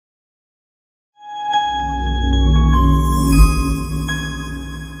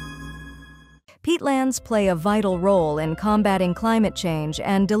peatlands play a vital role in combating climate change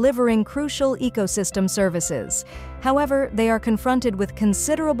and delivering crucial ecosystem services. However, they are confronted with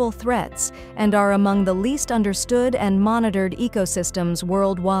considerable threats and are among the least understood and monitored ecosystems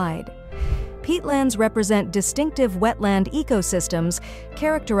worldwide. Peatlands represent distinctive wetland ecosystems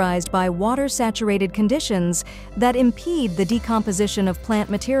characterized by water-saturated conditions that impede the decomposition of plant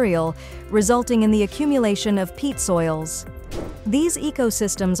material, resulting in the accumulation of peat soils. These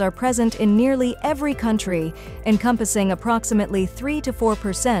ecosystems are present in nearly every country, encompassing approximately 3 to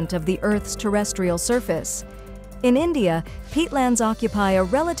 4% of the Earth's terrestrial surface. In India, peatlands occupy a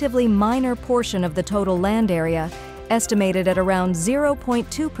relatively minor portion of the total land area, estimated at around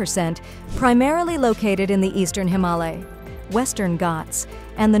 0.2%, primarily located in the eastern Himalaya, western Ghats,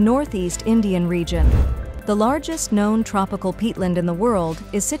 and the northeast Indian region. The largest known tropical peatland in the world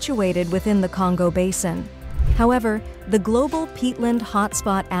is situated within the Congo Basin. However, the Global Peatland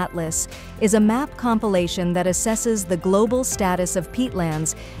Hotspot Atlas is a map compilation that assesses the global status of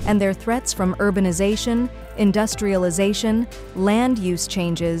peatlands and their threats from urbanization, industrialization, land use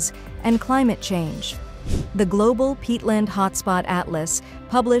changes, and climate change. The Global Peatland Hotspot Atlas,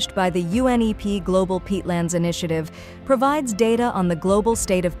 published by the UNEP Global Peatlands Initiative, provides data on the global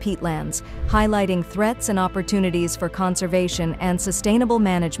state of peatlands, highlighting threats and opportunities for conservation and sustainable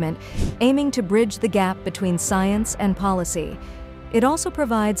management, aiming to bridge the gap between science and policy. It also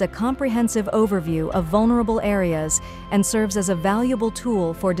provides a comprehensive overview of vulnerable areas and serves as a valuable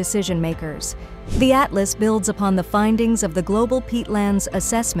tool for decision-makers. The Atlas builds upon the findings of the Global Peatlands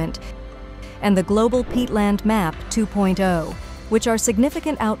Assessment and the Global Peatland Map 2.0, which are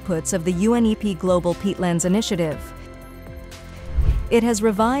significant outputs of the UNEP Global Peatlands Initiative. It has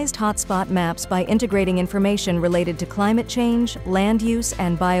revised hotspot maps by integrating information related to climate change, land use,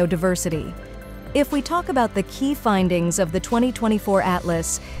 and biodiversity. If we talk about the key findings of the 2024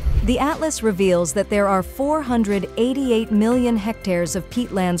 Atlas, the Atlas reveals that there are 488 million hectares of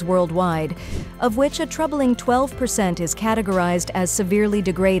peatlands worldwide, of which a troubling 12% is categorized as severely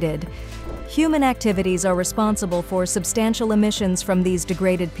degraded. Human activities are responsible for substantial emissions from these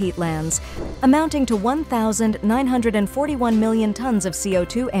degraded peatlands, amounting to 1,941 million tons of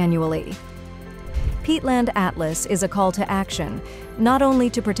CO2 annually. Peatland Atlas is a call to action, not only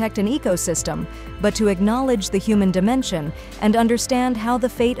to protect an ecosystem, but to acknowledge the human dimension and understand how the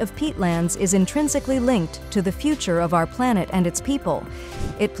fate of peatlands is intrinsically linked to the future of our planet and its people.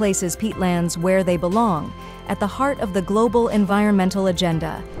 It places peatlands where they belong, at the heart of the global environmental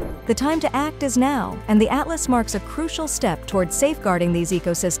agenda. The time to act is now, and the Atlas marks a crucial step towards safeguarding these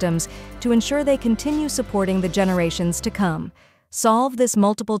ecosystems to ensure they continue supporting the generations to come. Solve this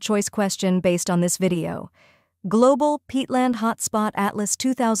multiple-choice question based on this video. Global Peatland Hotspot Atlas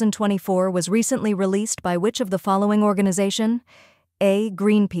 2024 was recently released by which of the following organization? A.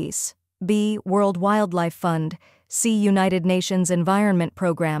 Greenpeace. B. World Wildlife Fund. C. United Nations Environment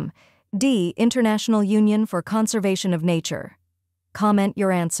Program. D. International Union for Conservation of Nature. Comment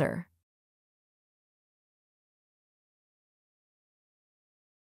your answer.